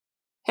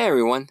Hey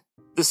everyone,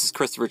 this is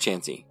Christopher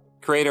Chansey,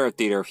 creator of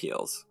Theater of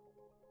Heels.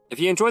 If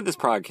you enjoyed this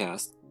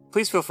podcast,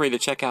 please feel free to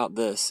check out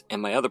this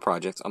and my other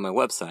projects on my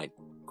website,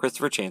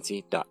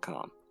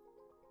 ChristopherChansey.com.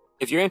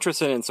 If you're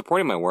interested in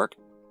supporting my work,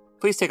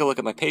 please take a look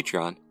at my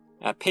Patreon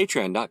at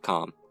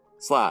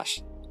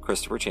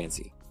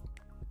patreon.com/ChristopherChansey.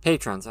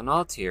 Patrons on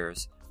all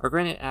tiers are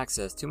granted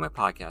access to my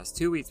podcast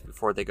 2 weeks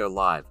before they go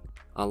live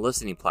on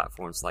listening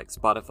platforms like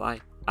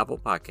Spotify, Apple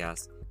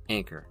Podcasts,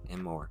 Anchor,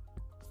 and more.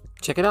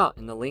 Check it out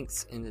in the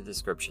links in the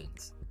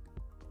descriptions.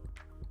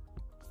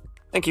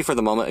 Thank you for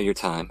the moment of your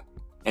time,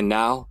 and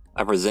now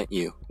I present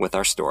you with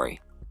our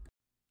story.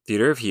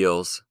 Theater of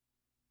Heels,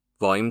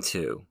 Volume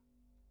 2,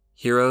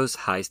 Heroes,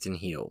 Heist, and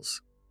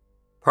Heels,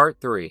 Part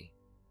 3,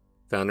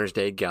 Founders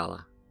Day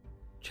Gala,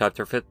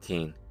 Chapter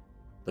 15,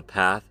 The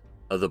Path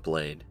of the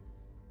Blade.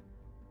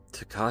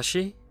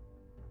 Takashi?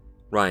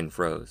 Ryan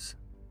froze.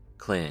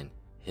 Clan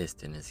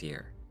hissed in his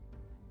ear.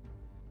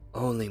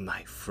 Only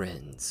my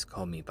friends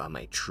call me by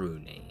my true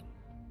name.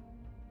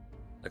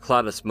 A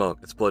cloud of smoke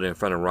exploded in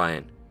front of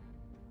Ryan.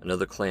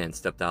 Another clan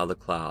stepped out of the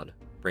cloud,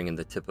 bringing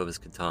the tip of his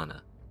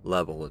katana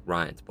level with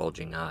Ryan's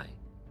bulging eye.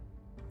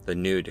 The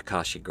new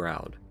Takashi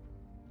growled,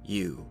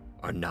 "You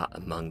are not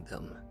among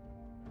them."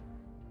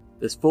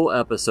 This full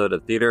episode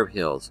of Theater of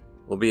Heels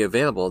will be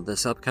available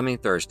this upcoming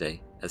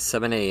Thursday at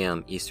 7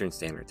 a.m. Eastern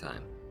Standard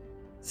Time.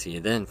 See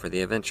you then for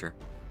the adventure.